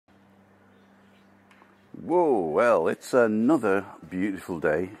Whoa, well, it's another beautiful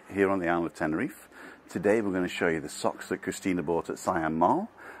day here on the island of Tenerife. Today we're going to show you the socks that Christina bought at Siam Mall,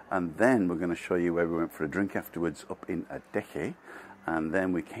 and then we're going to show you where we went for a drink afterwards up in Adeje, and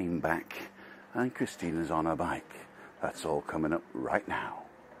then we came back and Christina's on her bike. That's all coming up right now.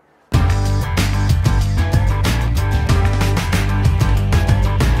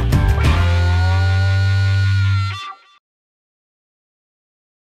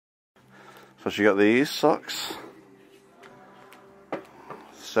 So she got these socks,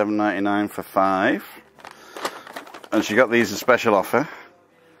 $7.99 for 5, and she got these in special offer,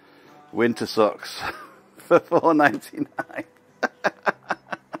 winter socks for $4.99. But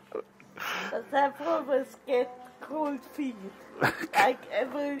I've always get cold feet, like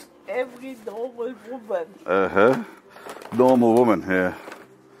every normal woman. Normal woman, yeah.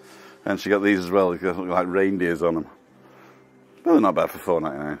 And she got these as well, they look like reindeers on them. But they're not bad for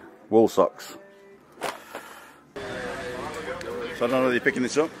 $4.99. Wool socks. So I don't know whether you're picking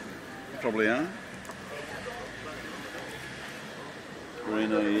this up. You probably are. We're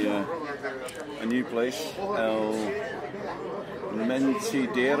in a new place, El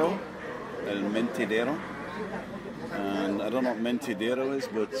Mentidero. And I don't know what Mentidero is,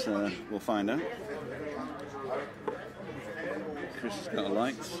 but we'll find out. Chris has got a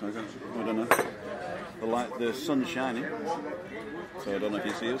light, so I don't know. The light, the sun's shining, so I don't know if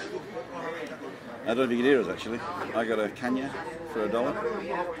you see us. I don't know if you can hear us actually. I got a canya for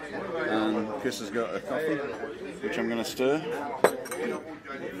 $1, and Chris has got a coffee, which I'm going to stir.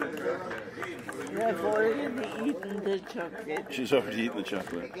 I've already eaten the chocolate. She's already eaten the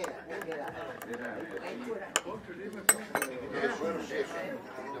chocolate.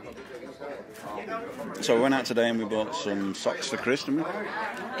 So we went out today and we bought some socks for Chris, didn't we?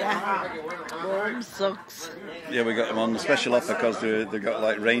 Yeah, warm socks. Yeah, we got them on the special offer because they got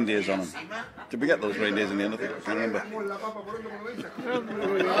like reindeers on them. Did we get those reindeers in the end? I can't remember.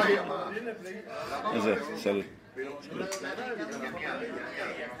 Probably. Is it? So,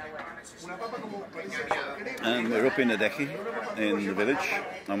 and we're up in Adeje in the village,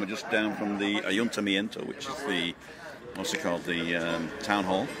 and we're just down from the Ayuntamiento, which is the, what's it called, the town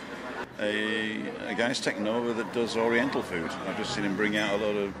hall. A guy's taken over that does Oriental food. I've just seen him bring out a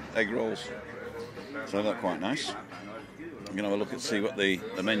load of egg rolls, so that's quite nice. I'm going to have a look and see what the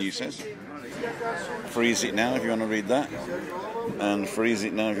menu says. Freeze it now if you want to read that, and freeze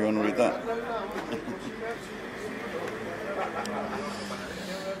it now if you want to read that.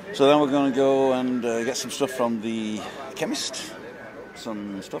 So then we're going to go and get some stuff from the chemist,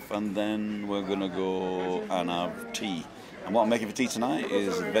 some stuff, and then we're going to go and have tea. And what I'm making for tea tonight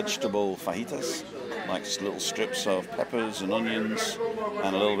is vegetable fajitas, like little strips of peppers and onions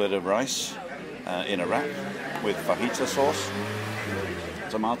and a little bit of rice in a wrap with fajita sauce,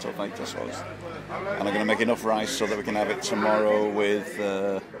 tomato fajita sauce. And I'm going to make enough rice so that we can have it tomorrow with,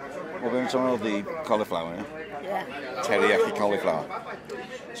 what we're going to tomorrow, the cauliflower, yeah? Teriyaki cauliflower.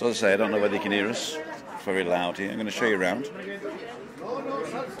 So as I say, I don't know whether you can hear us. It's very loud here. I'm going to show you around.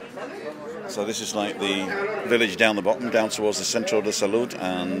 So this is like the village down the bottom, down towards the Centro de Salud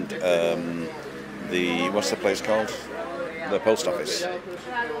and the, what's the place called? The post office.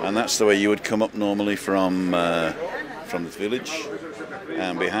 And that's the way you would come up normally from this village.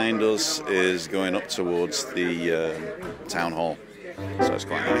 And behind us is going up towards the town hall. So it's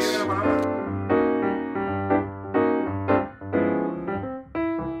quite nice.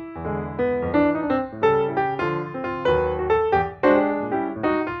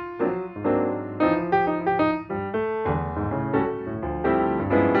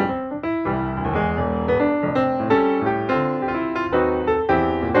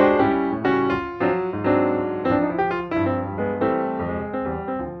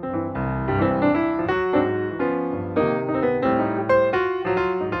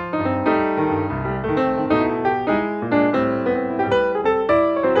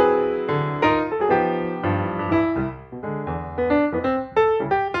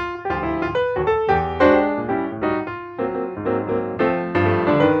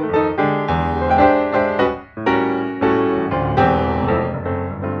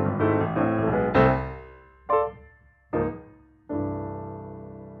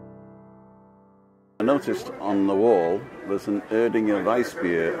 I noticed on the wall there's an Erdinger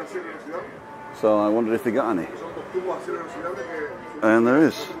Weissbier, so I wondered if they got any. And there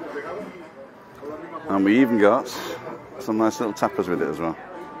is. And we even got some nice little tappers with it as well.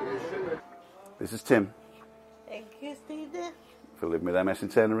 This is Tim. And Christina. For Living with MS in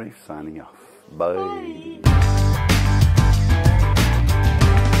Tenerife, signing off. Bye.